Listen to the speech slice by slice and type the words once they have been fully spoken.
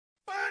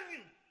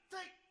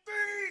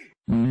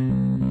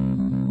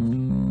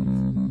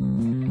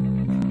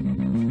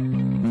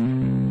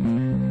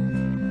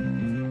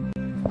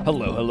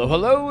Hello, hello,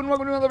 hello, and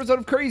welcome to another episode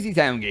of Crazy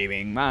Town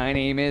Gaming. My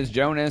name is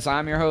Jonas,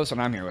 I'm your host, and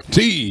I'm here with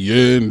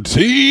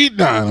TNT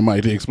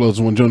Dynamite, the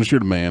explosive one. Jonas, you're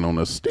the man on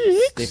the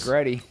sticks. Stick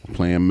ready.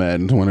 Playing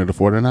Madden 20 to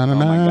 49. Oh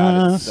my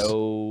god, it's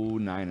so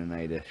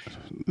 9-a-night-ish.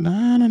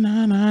 Na na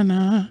na na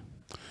na.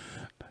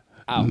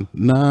 Ow.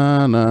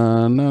 Na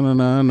na na na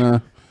na na.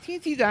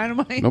 TNT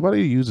Dynamite?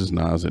 Nobody uses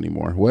Nas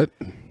anymore. What?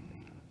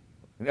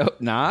 No,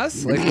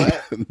 Nas? Like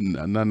what?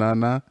 Na na na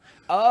na.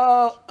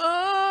 Oh,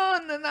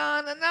 na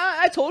na na na.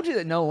 I told you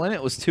that No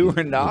Limit was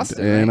touring in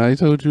Austin. And right? I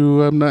told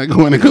you I'm not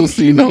going to go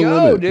see No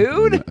Limit.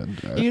 Dude.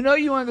 You know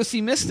you want to go see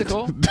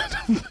Mystical.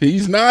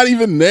 He's not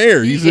even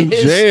there. He's in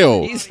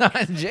jail. He's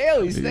not in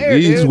jail. He's there,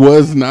 He dude.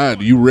 was not.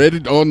 You read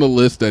it on the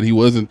list that he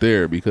wasn't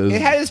there because...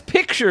 It had his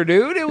picture,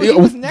 dude. It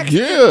was next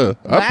to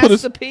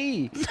Master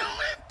P.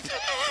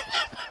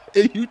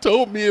 You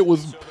told me it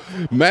was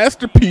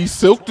Masterpiece,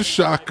 Silk the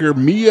Shocker,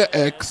 Mia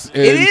X, and...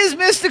 It is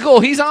Mystical.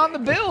 He's on the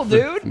bill,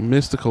 dude.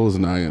 Mystical is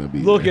not going to be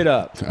Look there. it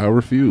up. I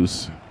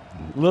refuse.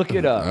 Look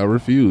it up. I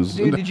refuse.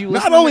 Dude, did you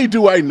listen not only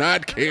do I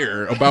not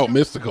care about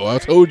Mystical, I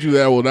told you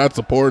that I will not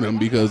support him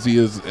because he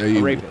is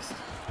a rapist.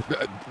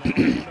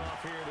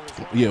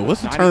 Yeah,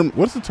 what's the term?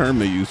 What's the term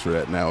they use for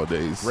that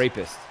nowadays?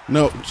 Rapist.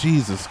 No,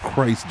 Jesus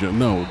Christ, Joe.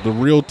 No, the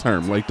real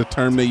term, like the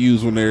term they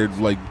use when they're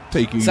like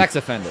taking Sex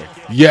offender.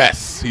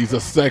 Yes, he's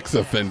a sex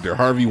offender.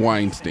 Harvey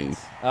Weinstein.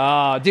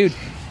 Oh, dude.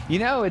 You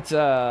know, it's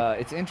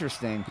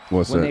interesting.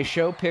 What's when that? they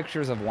show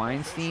pictures of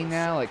Weinstein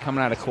now, like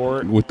coming out of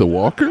court. With the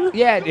walker?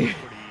 Yeah, dude.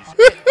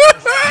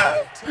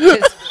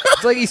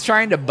 It's like he's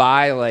trying to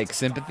buy like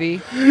sympathy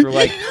for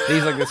like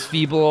he's like this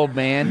feeble old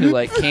man who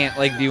like can't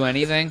like do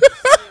anything.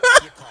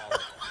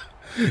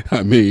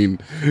 I mean,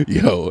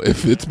 yo,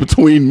 if it's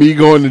between me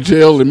going to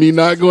jail and me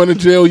not going to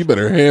jail, you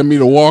better hand me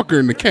the walker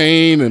and the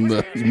cane and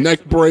the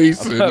neck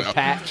brace and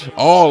patch.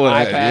 All of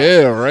Eye that. patch.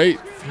 Yeah, right.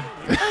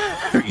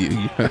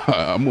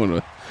 I'm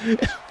gonna.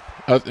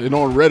 And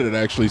on Reddit, I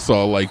actually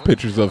saw like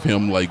pictures of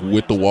him like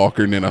with the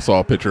walker, and then I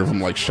saw a picture of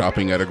him like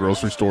shopping at a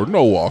grocery store,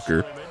 no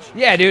walker.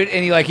 Yeah, dude,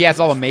 and he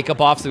has all the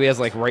makeup off, so he has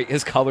like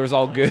his color's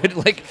all good.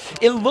 Like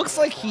it looks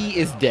like he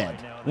is dead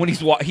when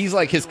he's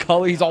like his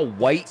color, he's all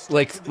white,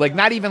 like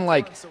not even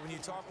like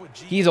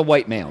he's a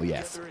white male,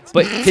 yes,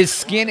 but his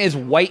skin is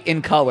white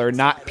in color,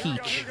 not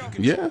peach.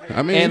 Yeah,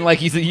 I mean, and like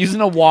he's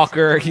using a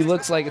walker. He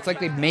looks like it's like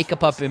they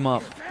makeup up him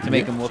up to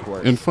make him look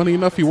worse. And funny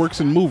enough, he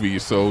works in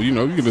movies, so you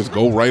know you can just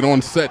go right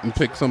on set and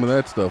pick some of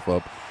that stuff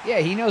up. Yeah,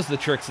 he knows the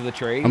tricks of the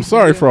trade. I'm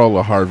sorry for all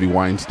the Harvey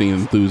Weinstein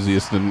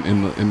enthusiasts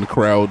in the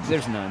crowd.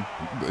 There's none.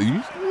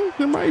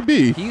 There might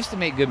be. He used to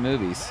make good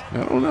movies.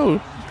 I don't know.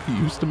 He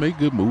used to make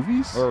good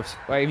movies? Or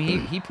I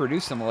mean, he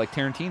produced some of like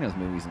Tarantino's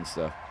movies and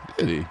stuff.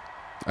 Did he?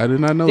 I did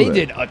not know that.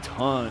 They did a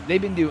ton.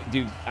 They've been doing,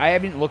 dude, I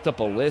haven't looked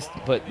up a list,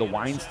 but the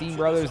Weinstein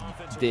brothers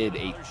did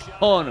a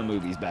ton of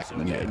movies back in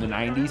the day, in the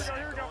 90s.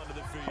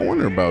 I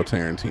wonder about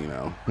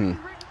Tarantino.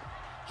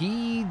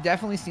 He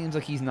definitely seems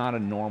like he's not a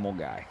normal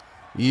guy.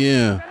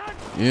 Yeah.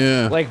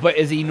 Yeah. Like, but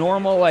is he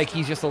normal like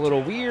he's just a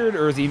little weird,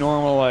 or is he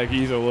normal like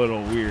he's a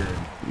little weird?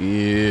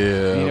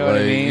 Yeah. You know what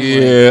I mean?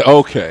 Yeah,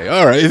 okay.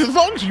 All right. As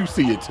long as you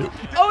see it too.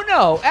 Oh,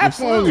 no,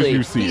 absolutely. As long as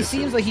you see he it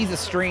seems too. like he's a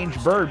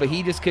strange bird, but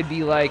he just could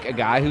be like a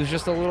guy who's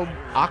just a little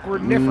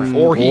awkward and different.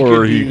 Or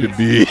he could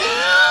be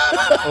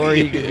or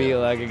he could be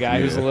like a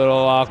guy who's a little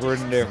awkward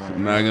and different.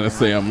 I'm not going to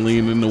say I'm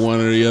leaning to one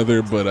or the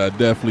other, but I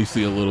definitely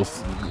see a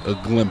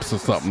glimpse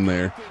of something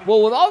there.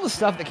 Well, with all the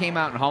stuff that came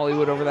out in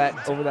Hollywood over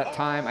that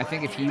time, I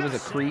think if he was a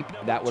creep,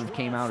 that would have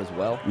came out as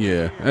well.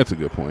 Yeah, that's a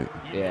good point.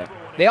 Yeah.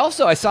 They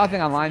also, I saw a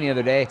thing online the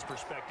other day.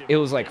 It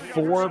was like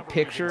 4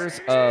 pictures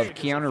of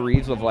Keanu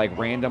Reeves with like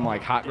random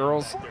like hot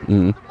girls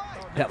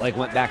that like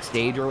went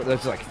backstage, or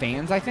those like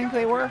fans, I think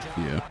they were.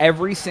 Yeah.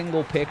 Every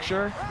single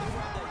picture,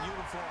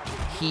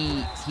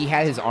 he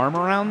had his arm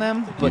around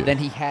them, but then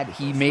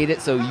he made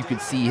it so you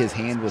could see his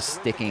hand was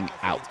sticking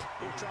out.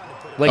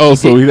 Like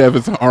he'd have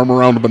his arm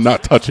around them but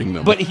not touching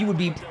them. But he would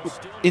be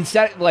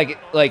instead like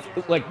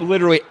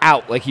literally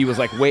out, like he was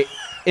like wait,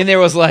 and there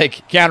was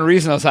like Keanu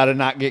Reeves knows how to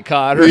not get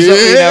caught or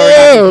something.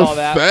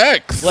 Yeah,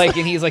 facts. Like,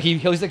 and he's like,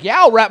 yeah,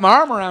 I'll wrap my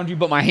arm around you,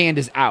 but my hand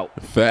is out.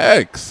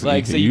 Facts.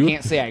 Like, so you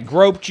can't say I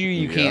groped you.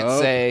 You can't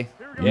say.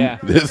 Yeah.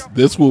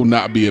 This will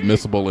not be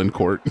admissible in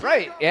court.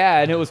 Right. Yeah,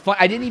 and it was fun.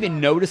 I didn't even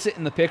notice it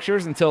in the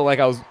pictures until like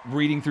I was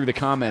reading through the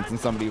comments and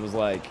somebody was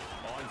like,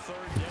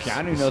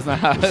 Keanu knows not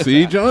how to.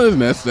 See, John,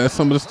 that's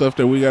some of the stuff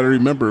that we got to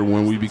remember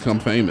when we become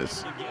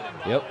famous.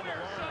 Yep.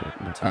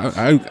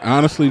 I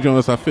honestly,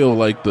 Jonas, I feel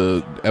like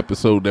the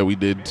episode that we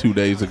did 2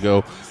 days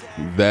ago,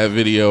 that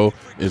video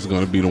is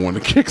going to be the one to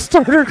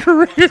kickstart our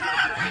career.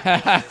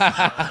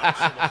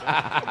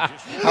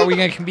 Are we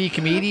going to be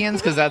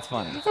comedians? Because that's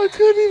funny. I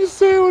couldn't even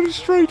say it with a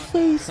straight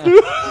face,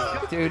 dude.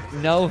 Dude,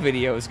 no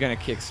video is going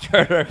to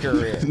kickstart our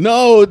career.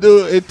 No,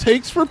 dude, it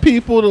takes for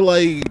people to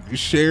like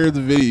share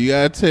the video. You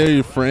got to tell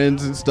your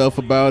friends and stuff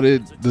about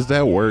it. Does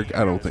that work?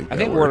 I don't think that I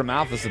think works. word of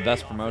mouth is the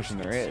best promotion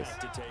there is.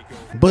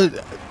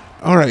 But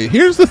All right,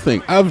 here's the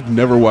thing. I've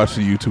never watched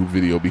a YouTube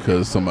video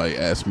because somebody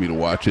asked me to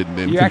watch it and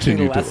then You're actually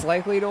continue to less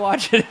likely to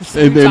watch it. So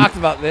And we then- talked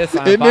about this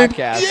on a and then,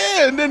 podcast.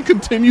 yeah, and then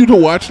continue to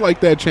watch like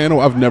that channel.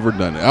 I've never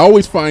done it. I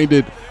always find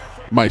it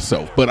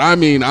myself, but I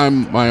mean,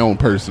 I'm my own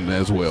person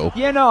as well.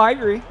 Yeah, no, I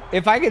agree.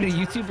 If I get a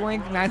YouTube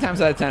link, 9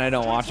 times out of 10, I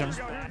don't watch them.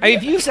 I mean,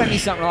 if you send me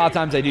something, a lot of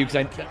times I do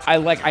because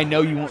I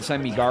know you won't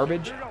send me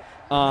garbage,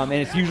 and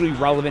it's usually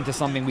relevant to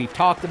something we've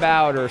talked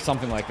about or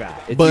something like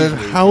that. It's But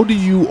usually- how do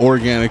you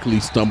organically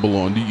stumble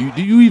on? Do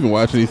you even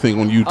watch anything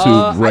on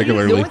YouTube the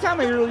regularly? only time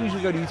I really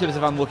usually go to YouTube is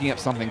if I'm looking up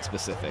something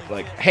specific,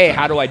 like, hey,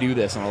 how do I do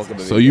this? And I'll look up a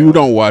So video. you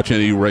don't watch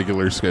any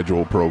regular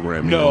scheduled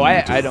programming? No, on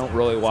I YouTube? don't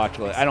really watch.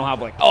 I don't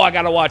have like, oh, I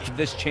gotta watch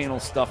this channel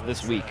stuff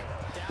this week.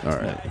 All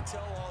right.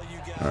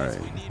 All right.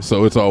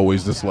 So it's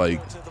always just like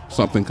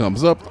something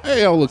comes up.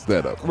 Hey, I'll look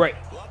that up. Right.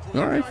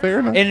 All right. Fair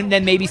enough. And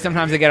then maybe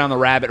sometimes I get on the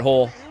rabbit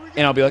hole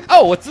and I'll be like,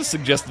 oh, what's this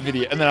suggested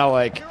video? And then I'll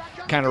like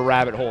kind of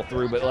rabbit hole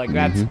through. But like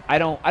that's I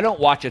don't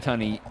watch a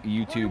ton of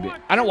YouTube.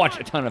 I don't watch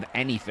a ton of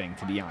anything,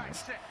 to be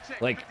honest.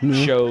 Like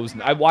shows.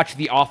 I watch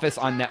The Office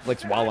on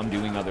Netflix while I'm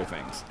doing other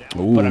things.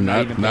 Ooh, but I'm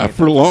not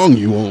for long.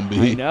 You won't I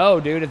be. know,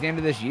 dude. At the end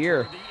of this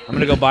year, I'm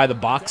gonna go buy the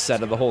box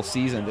set of the whole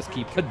season. Just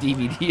keep a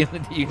DVD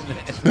in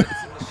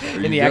the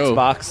in the you go.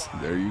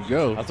 Xbox. There you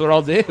go. That's what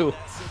I'll do.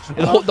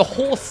 The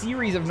whole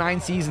series of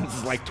 9 seasons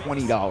is like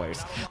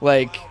 $20.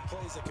 Like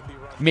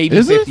maybe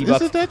Is it? $50.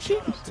 Is it that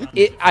cheap?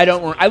 I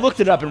don't. I looked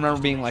it up and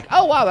remember being like,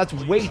 "Oh wow, that's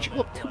way cheap."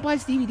 Look, who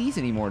buys DVDs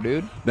anymore,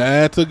 dude?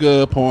 That's a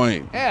good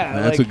point. Yeah,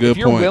 that's like, a good if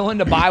you're point. willing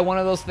to buy one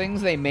of those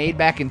things they made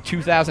back in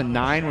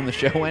 2009 when the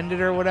show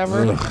ended or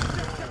whatever,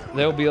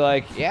 they'll be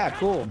like, "Yeah,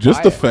 cool."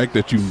 Just buy the it." fact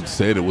that you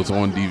said it was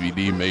on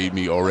DVD made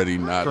me already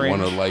not Cringe.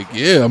 want to like.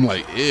 Yeah, I'm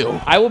like,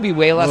 ew. I will be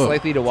way less Ugh.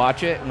 likely to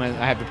watch it when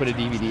I have to put a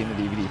DVD in the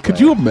DVD player.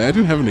 Could you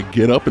imagine having to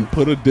get up and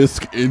put a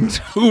disc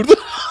into the?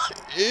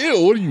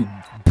 Ew. What are you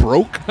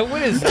broke?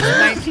 What is this,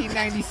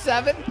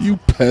 1997? You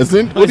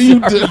peasant. What are you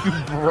doing?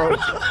 You broke.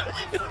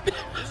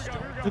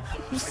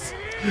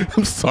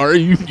 I'm sorry.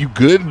 You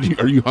good?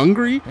 Are you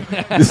hungry?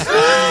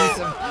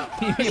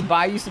 You need to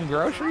buy you some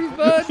groceries,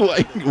 bud?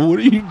 Like, what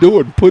are you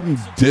doing? Putting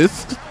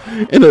discs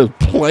in a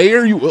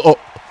player? You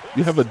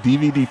have a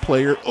DVD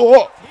player?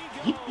 Oh,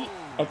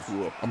 I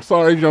threw up. I'm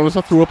sorry, Jonas.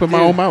 I threw up in my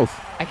Dude. own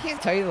mouth. I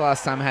can't tell you the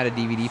last time I had a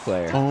DVD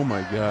player. Oh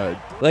my god.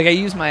 Like, I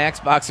use my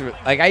Xbox.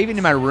 Like, I even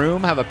in my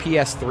room have a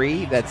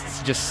PS3 that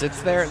just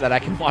sits there that I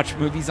can watch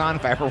movies on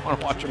if I ever want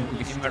to watch a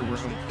movie in my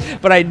room.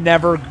 But I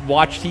never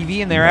watch TV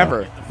in there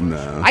ever.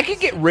 No. I could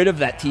get rid of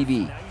that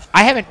TV.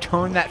 I haven't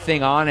turned that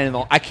thing on, and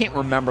I can't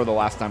remember the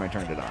last time I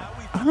turned it on.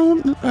 I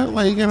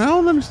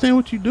don't understand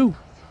what you do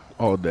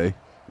all day.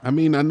 I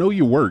mean, I know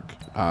you work,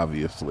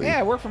 obviously. Yeah,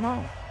 I work from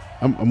home.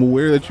 I'm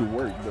aware that you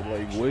work, but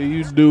like, what do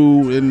you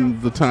do in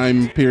the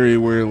time period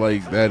where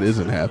like that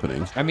isn't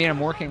happening? I mean, I'm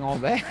working all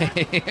day.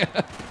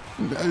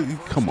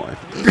 Come on.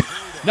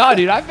 No,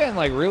 dude, I've been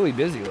like really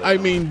busy lately. I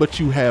mean, but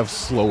you have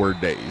slower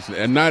days,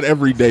 and not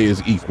every day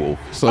is equal.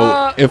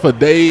 So if a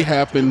day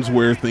happens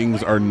where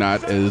things are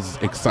not as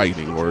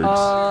exciting or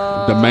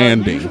it's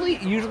demanding,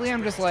 Usually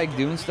I'm just like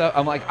doing stuff.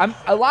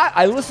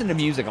 I listen to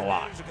music a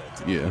lot.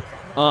 yeah.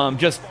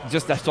 Just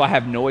so I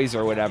have noise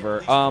or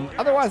whatever.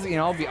 Otherwise,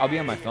 I'll be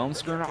on my phone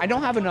screwing around. I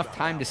don't have enough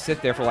time to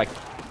sit there for like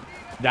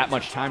that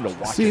much time to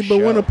watch. See, a but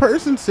when show. a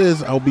person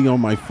says I'll be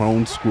on my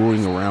phone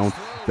screwing around,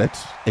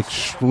 that's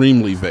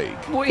extremely vague.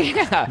 Well,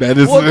 yeah. That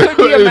is- Well, it could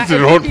be, is it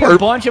on it could be a purpose?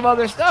 bunch of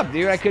other stuff,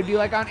 dude. I could be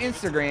like on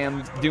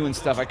Instagram doing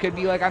stuff. I could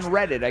be like on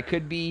Reddit. I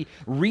could be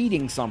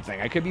reading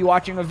something. I could be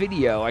watching a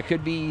video. It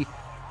could be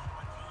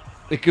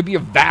a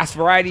vast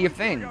variety of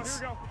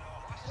things.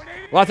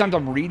 A lot of times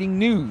I'm reading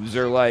news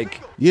or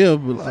like. Yeah,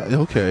 but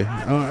okay.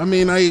 I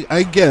mean,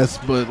 I guess,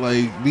 but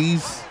like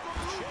these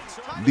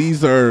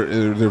are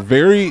they're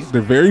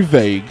very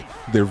vague.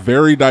 They're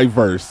very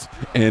diverse,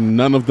 and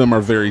none of them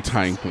are very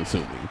time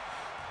consuming.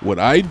 What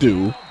I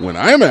do when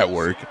I'm at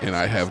work and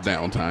I have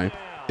downtime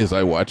is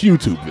I watch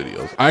YouTube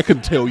videos. I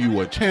can tell you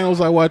what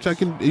channels I watch. I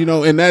can,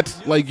 and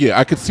that's like, yeah,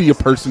 I could see a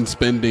person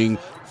spending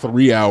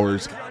 3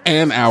 hours,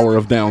 an hour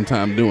of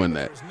downtime doing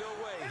that.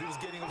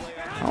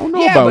 I don't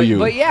know about you.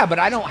 But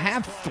I don't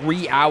have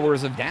 3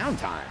 hours of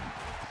downtime.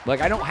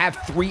 Like, I don't have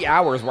 3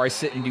 hours where I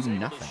sit and do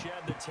nothing.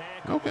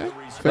 Okay.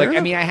 Fair Like, I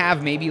enough. mean, I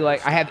have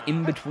I have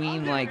in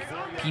between, like,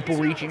 people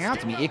reaching out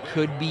to me. It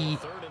could be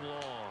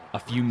a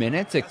few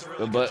minutes,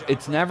 but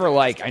it's never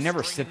like, I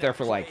never sit there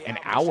for like an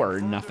hour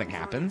and nothing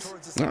happens.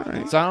 All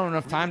right. So I don't have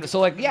enough time to, so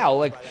like, yeah, I'll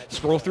like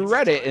scroll through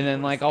Reddit and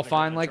then like I'll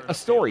find like a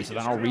story. So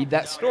then I'll read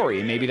that story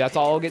and maybe that's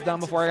all I'll get done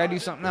before I gotta do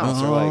something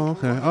else. Or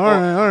like, okay. All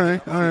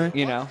right.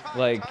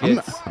 Like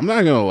I'm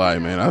not gonna lie,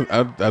 man.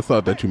 I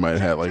thought that you might have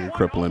had like a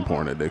crippling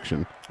porn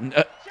addiction.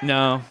 no.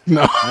 No.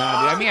 No, dude.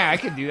 I mean, I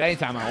can do that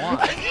anytime I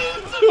want.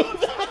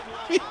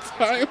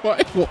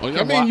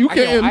 I mean, you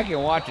can. I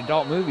can watch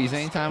adult movies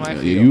anytime I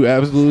feel. You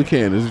absolutely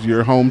can. This is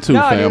your home too,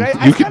 No, fam. dude,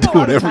 I You can spend do a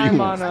lot of whatever you time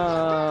want.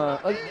 on,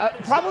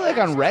 probably like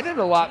on Reddit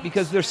a lot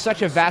because there's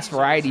such a vast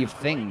variety of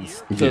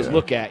things to Yeah.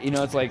 look at.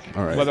 It's like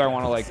All right. whether I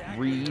want to like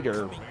read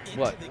or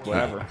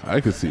whatever. I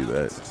could see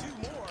that.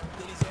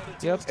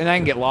 Yep, and I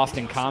can get lost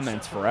in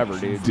comments forever,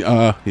 dude.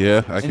 Yeah, I can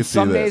see that. And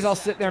some days I'll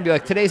sit there and be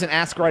like, today's an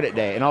Ask Reddit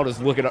day, and I'll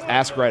just look at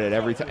Ask Reddit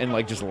every time and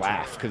like just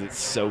laugh because it's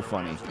so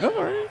funny. All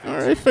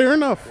right, fair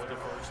enough.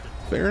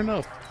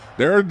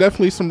 There are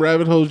definitely some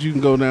rabbit holes you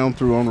can go down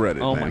through on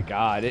Reddit. Oh man. my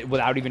god,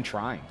 without even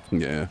trying.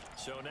 Yeah.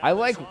 I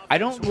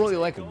don't really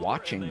like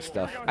watching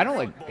stuff. I don't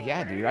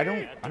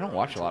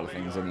watch a lot of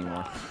things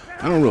anymore.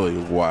 I don't really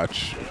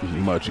watch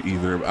much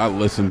either. I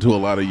listen to a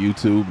lot of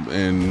YouTube,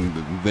 and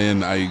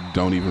then I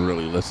don't even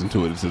really listen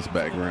to it. It's just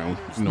background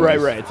noise.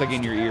 Right. It's like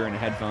in your ear in a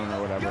headphone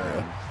or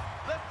whatever.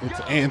 It's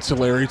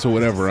ancillary to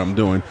whatever I'm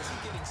doing.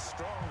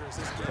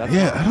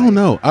 Yeah, I don't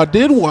know. I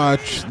did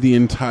watch the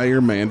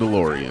entire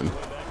Mandalorian.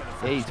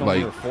 Yeah, you told me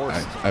you were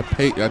forced. I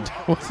paid.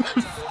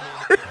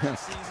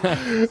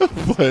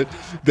 But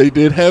they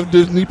did have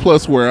Disney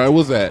Plus where I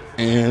was at,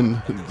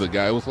 and the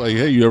guy was like,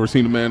 "Hey, you ever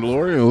seen The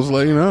Mandalorian?" I was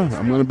like, "No,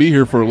 I'm gonna be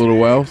here for a little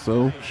while,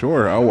 so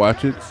sure, I'll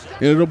watch it."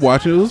 Ended up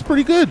watching it. It was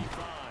pretty good.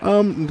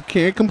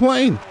 Can't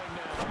complain.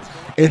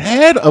 It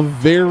had a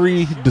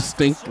very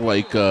distinct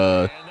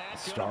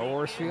Star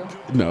Wars feel?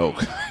 No,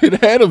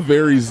 it had a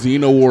very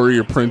Xena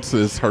Warrior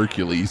Princess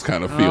Hercules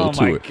kind of feel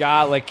to it. Oh my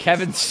god, like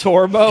Kevin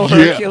Sorbo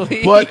Hercules.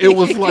 Yeah, but it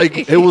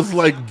was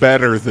like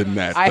better than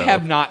that. I though.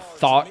 have not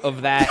thought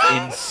of that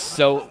in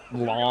so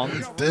long.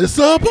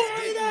 Disappointed.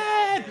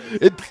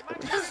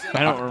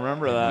 I don't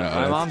remember that.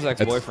 No, my mom's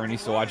ex-boyfriend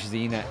used to watch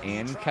Xena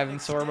and Kevin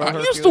Sorbo Hercules.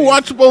 I used to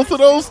watch both of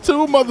those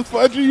too,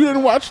 motherfucker. You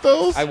didn't watch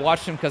those? I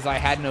watched them because I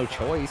had no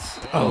choice.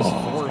 I was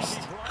forced.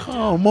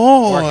 Come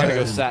on. Or I gotta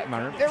go sat in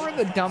my room. They were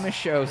the dumbest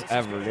shows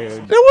ever, dude.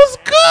 It was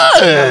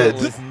good. No, it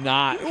was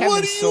not.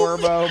 Kevin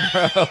Sorbo,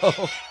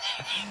 bro.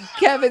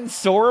 Kevin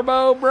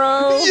Sorbo,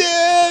 bro.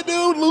 Yeah,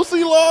 dude.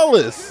 Lucy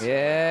Lawless.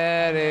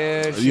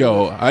 Yeah,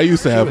 dude. I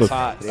used to have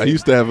hot, I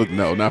used to have a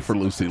no, not for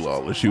Lucy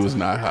Lawless. She was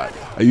not hot.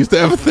 I used to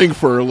have a thing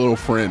for her little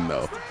friend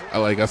though.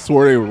 I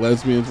swore they were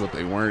lesbians, but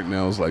they weren't. And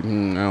I was like, I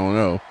don't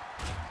know.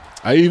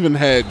 I even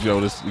had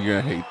Jonas.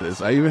 You're gonna hate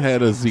this. I even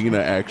had a Xena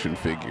action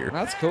figure.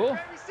 That's cool.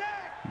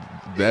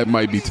 That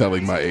might be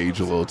telling my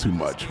age a little too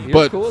much, You're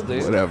but cool,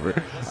 dude.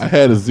 whatever. I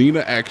had a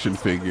Xena action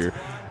figure,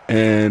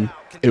 and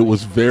it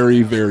was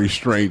very, very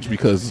strange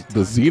because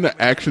the Xena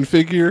action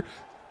figure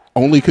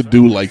only could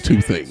do like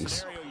two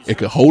things. It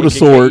could hold a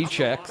sword.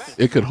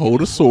 It could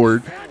hold a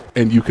sword,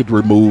 and you could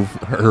remove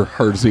her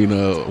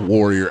Xena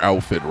warrior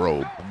outfit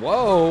robe.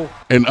 Whoa!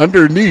 And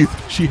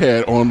underneath, she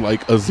had on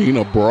like a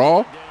Xena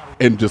bra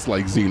and just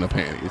like Xena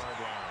panties.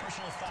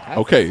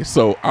 Okay,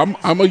 so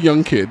I'm a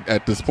young kid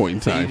at this point in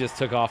time. You just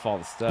took off all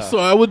the stuff. So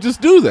I would just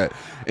do that.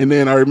 And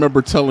then I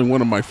remember telling one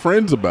of my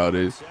friends about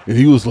it, and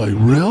he was like,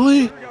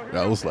 "Really?" And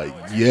I was like,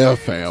 "Yeah,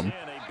 fam.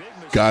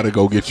 Gotta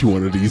go get you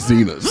one of these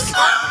Xenas."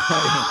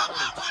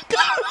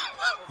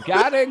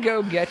 Gotta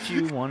go get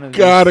you one of these.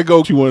 Gotta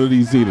go get you one of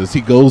these Xenas.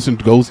 He goes to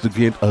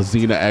get a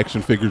Xena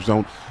action figure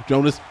zone.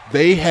 Jonas,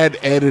 they had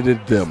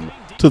edited them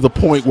to the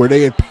point where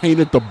they had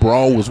painted the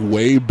bra was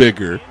way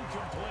bigger.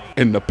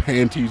 And the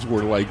panties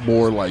were like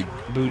more like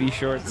booty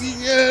shorts.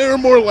 Yeah, they're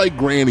more like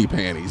granny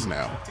panties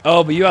now.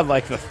 Oh, but you had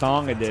like the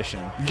thong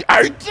edition.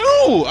 I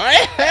do.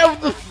 I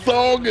have the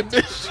thong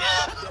edition.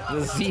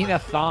 The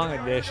Xena thong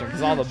edition,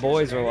 because all the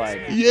boys were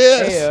like,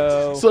 yes.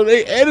 Heyo. So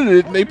they edited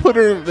it and they put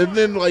her, and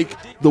then like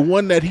the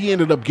one that he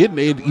ended up getting,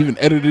 they had even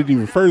edited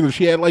even further.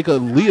 She had like a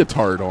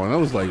leotard on. I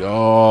was like,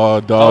 oh,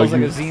 dog. It was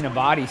like a Xena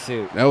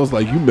bodysuit. That was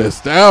like, you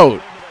missed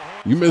out.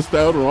 You missed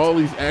out on all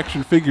these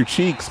action figure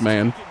cheeks,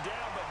 man.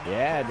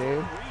 Yeah,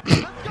 dude.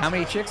 How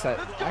many chicks that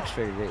action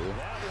figure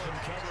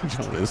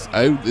get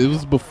you? It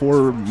was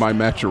before my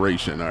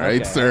maturation, all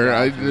right, sir.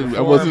 I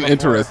wasn't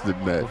interested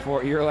in that.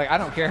 Before you were like, I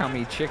don't care how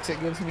many chicks it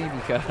gives me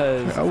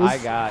because I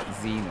got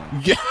Xena.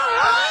 Yeah.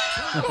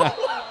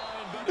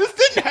 This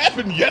didn't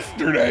happen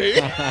yesterday.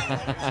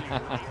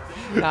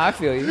 No, I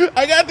feel you.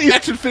 I got these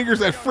action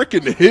figures at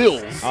frickin'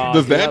 Hills. Oh,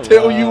 Does dude, that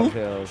tell you?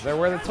 Hills. They're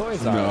where the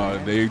toys are.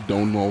 No, they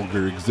don't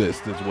longer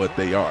exist. Is what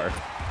they are.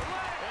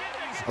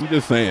 I'm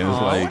just saying, it's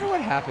I like wonder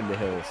what happened to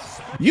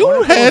Hills.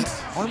 you had.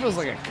 I wonder if it was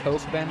like a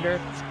coke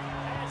bender,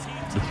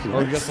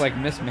 or just like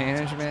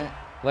mismanagement.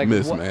 Like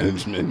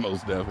Mismanagement,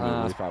 most definitely.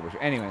 That's probably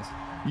true. Anyways,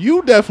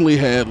 you definitely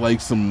had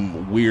like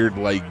some weird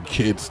like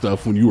kid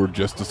stuff when you were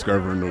just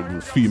discovering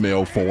the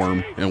female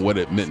form and what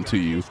it meant to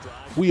you.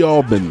 We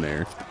all been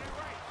there.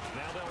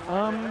 do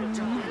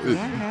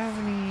I have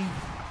any?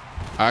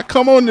 I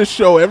come on this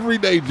show every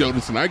day,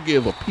 Jonas, and I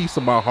give a piece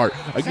of my heart.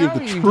 I give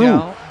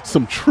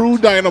some true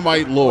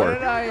Dynamite lore. What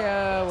did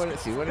I?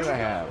 What did I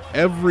have?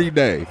 Every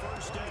day.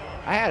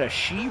 I had a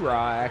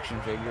She-Ra action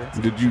figure.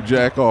 Did you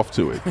jack off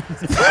to it?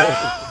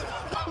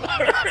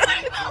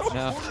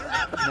 No.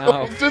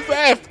 I'm just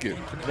asking.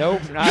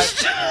 Nope,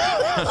 not.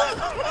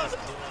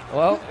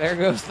 Well, there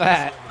goes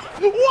that.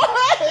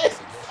 What?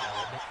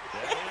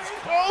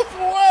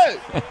 What?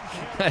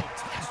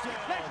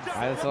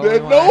 At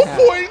no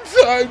point in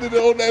time did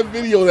on that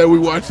video that we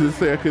watched to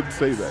say I couldn't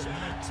say that.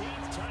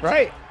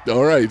 Right.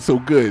 All right, so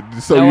good.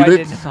 So no, you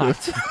did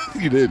not.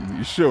 You didn't.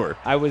 You sure?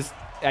 I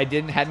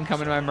hadn't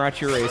come into my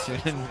maturation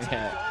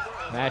yet.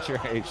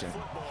 Maturation.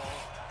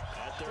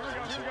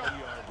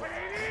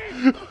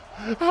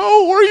 How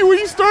old were you when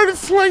you started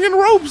slinging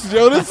ropes,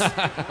 Jonas?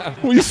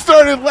 When you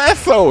started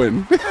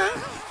lassoing?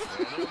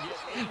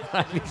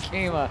 I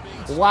became a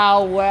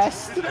Wild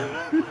West.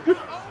 I'm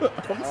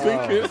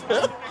thinking.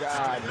 Oh,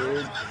 God,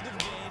 dude.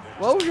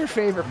 What was your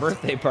favorite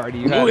birthday party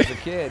you had as a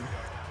kid?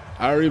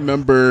 I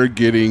remember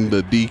getting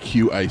the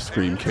DQ ice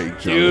cream cake,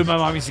 Jonas. Dude, my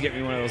mom used to get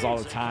me one of those all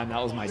the time.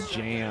 That was my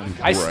jam.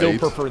 I still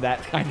prefer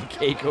that kind of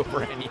cake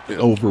over anything.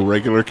 Over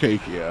regular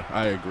cake, yeah.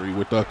 I agree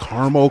with the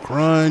caramel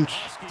crunch.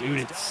 Dude,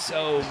 it's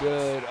so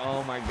good.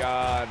 Oh, my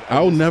God.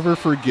 I'll never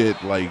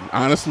forget, like,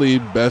 honestly,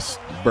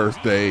 best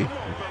birthday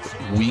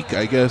week,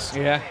 I guess.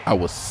 Yeah. I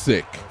was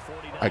sick.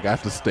 I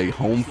got to stay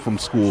home from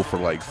school for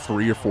like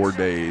 3 or 4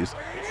 days,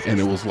 and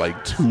it was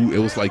like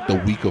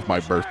the week of my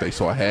birthday.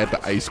 So I had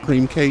the ice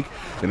cream cake,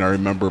 and I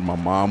remember my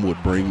mom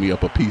would bring me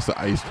up a piece of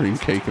ice cream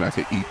cake, and I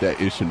could eat that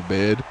ish in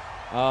bed.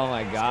 Oh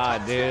my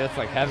God, dude, that's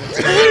like heaven.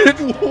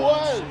 It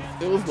was.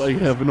 It was like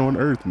heaven on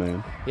earth,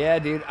 man. Yeah,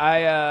 dude.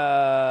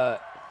 My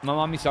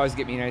mom used to always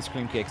get me an ice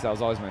cream cake, 'cause that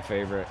was always my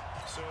favorite.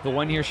 The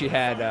one year she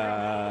had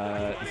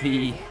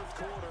the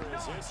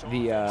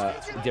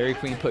Dairy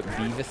Queen put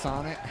Beavis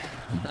on it.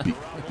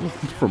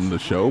 From the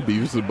show,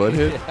 Beavis and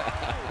Butthead?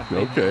 Yeah.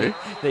 Okay.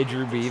 They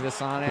drew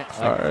Beavis on it.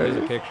 All right. There's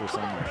a picture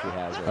somewhere she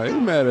has it. I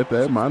ain't mad at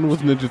that. Mine was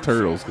Ninja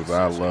Turtles because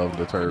I love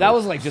the Turtles. That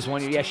was like just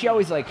 1 year. Yeah, she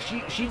always like,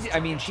 I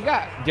mean, she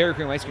got Dairy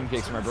Queen ice cream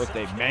cakes for my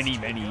birthday many,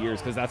 many years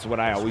because that's what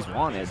I always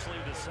wanted.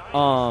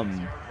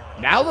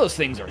 Now those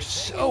things are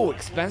so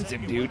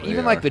expensive, dude.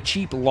 Even like the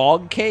cheap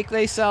log cake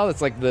they sell,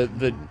 it's like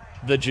the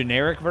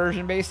generic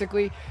version,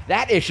 basically.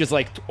 That ish is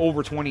like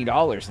over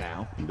 $20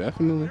 now.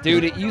 Definitely.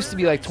 Dude, it used to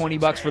be like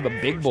 $20 for the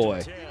big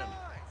boy.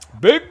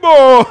 Big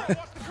boy!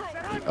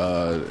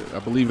 I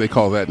believe they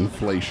call that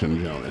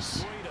inflation,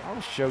 Jonas. I'll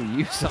show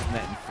you something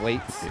that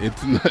inflates.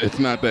 It's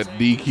not that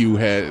DQ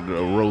had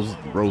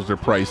rose their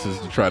prices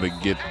to try to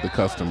get the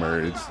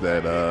customer. It's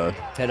that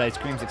Ted ice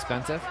cream's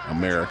expensive?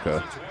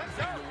 America.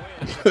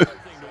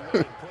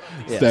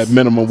 Yes. That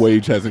minimum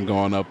wage hasn't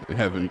gone up,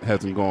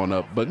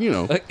 but you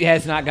know. Yeah,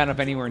 it's not gone up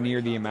anywhere near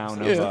the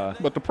amount of.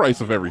 But the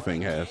price of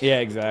everything has. Yeah,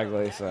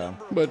 exactly. So.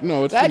 But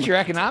no, that's your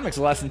economics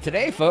lesson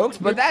today, folks.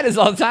 But that is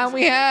all the time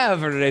we have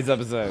for today's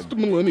episode. It's the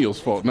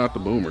millennials' fault, not the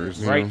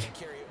boomers. Right.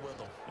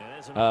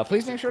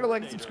 Please make sure to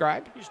like and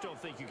subscribe.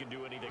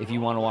 If you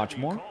want to watch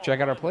more, check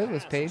out our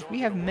playlist page. We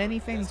have many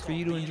things for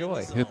you to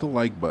enjoy. Hit the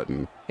like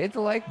button. Hit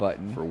the like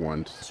button. For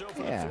once.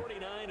 Yeah.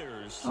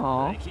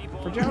 Aw,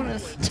 for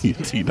Jonas.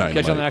 Dinomight.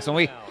 Catch you on the next one.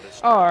 We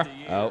are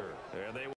out.